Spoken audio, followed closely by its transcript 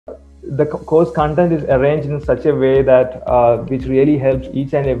the course content is arranged in such a way that which really helps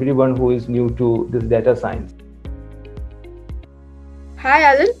each and everyone who is new to this data science. Hi,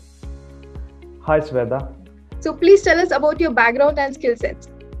 Alan. Hi, Sweta. So please tell us about your background and skill sets.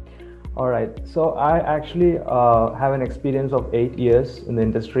 All right. So I actually have an experience of 8 years in the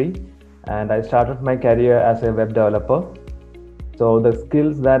industry, and I started my career as a web developer. So the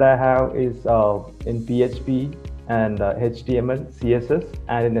skills that I have is in PHP and HTML, CSS,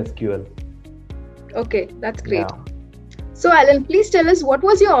 and in SQL. Okay, that's great. Yeah. So Alan, please tell us what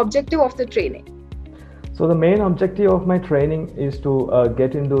was your objective of the training? So the main objective of my training is to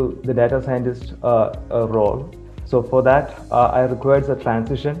get into the data scientist role. So for that, I requires a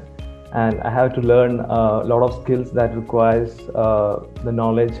transition, and I have to learn a lot of skills that requires the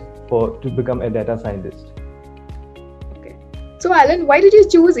knowledge to become a data scientist. Okay. So Alan, why did you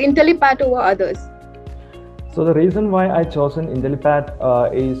choose Intellipaat over others? So the reason why I chosen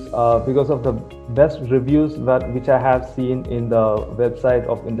Intellipaat is because of the best reviews which I have seen in the website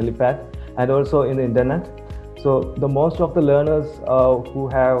of Intellipaat and also in the internet. So the most of the learners who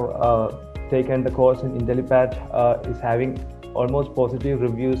have taken the course in Intellipaat is having almost positive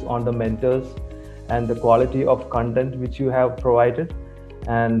reviews on the mentors and the quality of content which you have provided,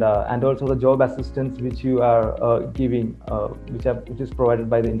 and also the job assistance which you are giving, which is provided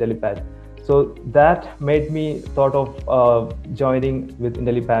by the Intellipaat. So that made me thought of joining with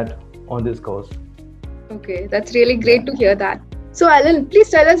Intellipaat on this course. Okay, that's really great to hear that. So Alan, please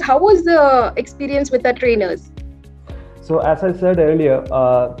tell us, how was the experience with the trainers? So as I said earlier,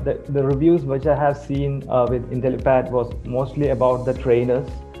 the reviews which I have seen with Intellipaat was mostly about the trainers.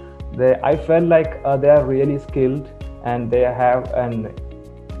 I felt like they are really skilled, and they have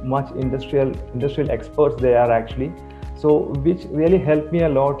much industrial experts they are actually. So which really helped me a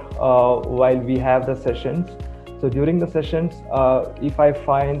lot while we have the sessions. So during the sessions, if I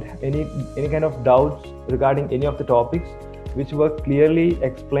find any kind of doubts regarding any of the topics, which were clearly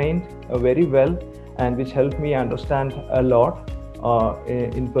explained very well, and which helped me understand a lot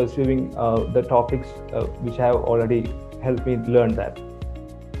in pursuing the topics which have already helped me learn that.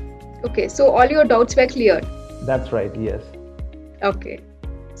 Okay, so all your doubts were cleared? That's right, yes. Okay.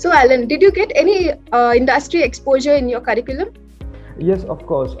 So Alan, did you get any industry exposure in your curriculum? Yes, of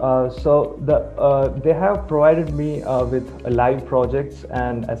course. So they have provided me with live projects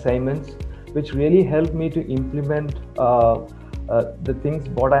and assignments, which really helped me to implement the things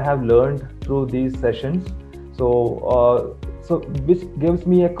what I have learned through these sessions. So which gives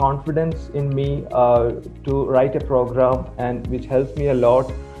me a confidence in me to write a program, and which helps me a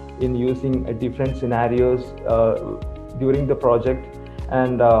lot in using different scenarios during the project.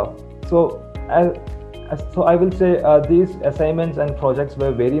 And so I will say these assignments and projects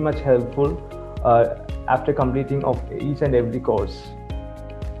were very much helpful after completing of each and every course.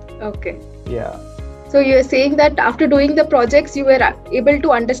 Okay. Yeah. So you're saying that after doing the projects, you were able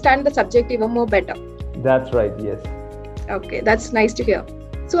to understand the subject even more better? That's right, yes. Okay, that's nice to hear.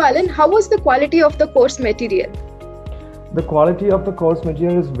 So Alan, how was the quality of the course material? The quality of the course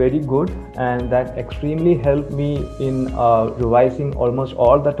material is very good, and that extremely helped me in revising almost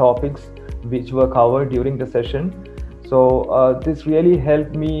all the topics which were covered during the session. So this really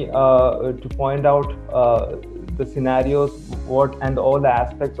helped me to point out the scenarios, and all the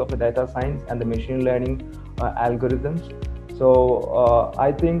aspects of the data science and the machine learning algorithms. So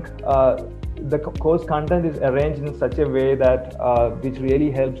I think the course content is arranged in such a way that which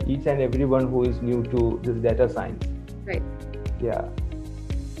really helps each and everyone who is new to this data science. Right. Yeah.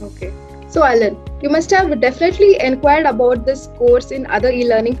 Okay. So Alan, you must have definitely inquired about this course in other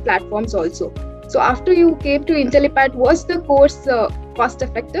e-learning platforms also. So after you came to Intellipaat, was the course cost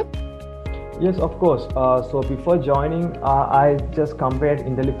effective? Yes, of course. So before joining, I just compared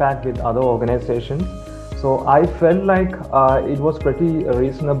Intellipaat with other organizations. So I felt like it was pretty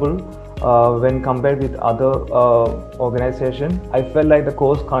reasonable when compared with other organizations. I felt like the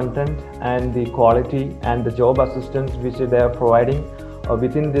course content and the quality and the job assistance which they are providing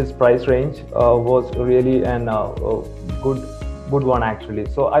within this price range was really an good one actually.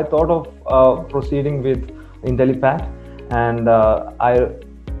 So I thought of proceeding with Intellipaat, and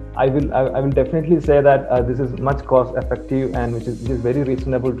I will definitely say that this is much cost effective, and which is very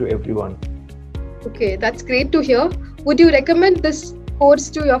reasonable to everyone. Okay, that's great to hear. Would you recommend this course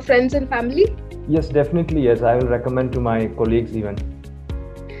to your friends and family? Yes, definitely. Yes, I will recommend to my colleagues even.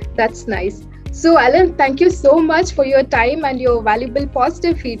 That's nice. So Alan, thank you so much for your time and your valuable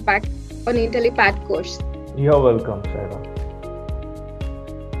positive feedback on Intellipaat course. You're welcome, Sarah.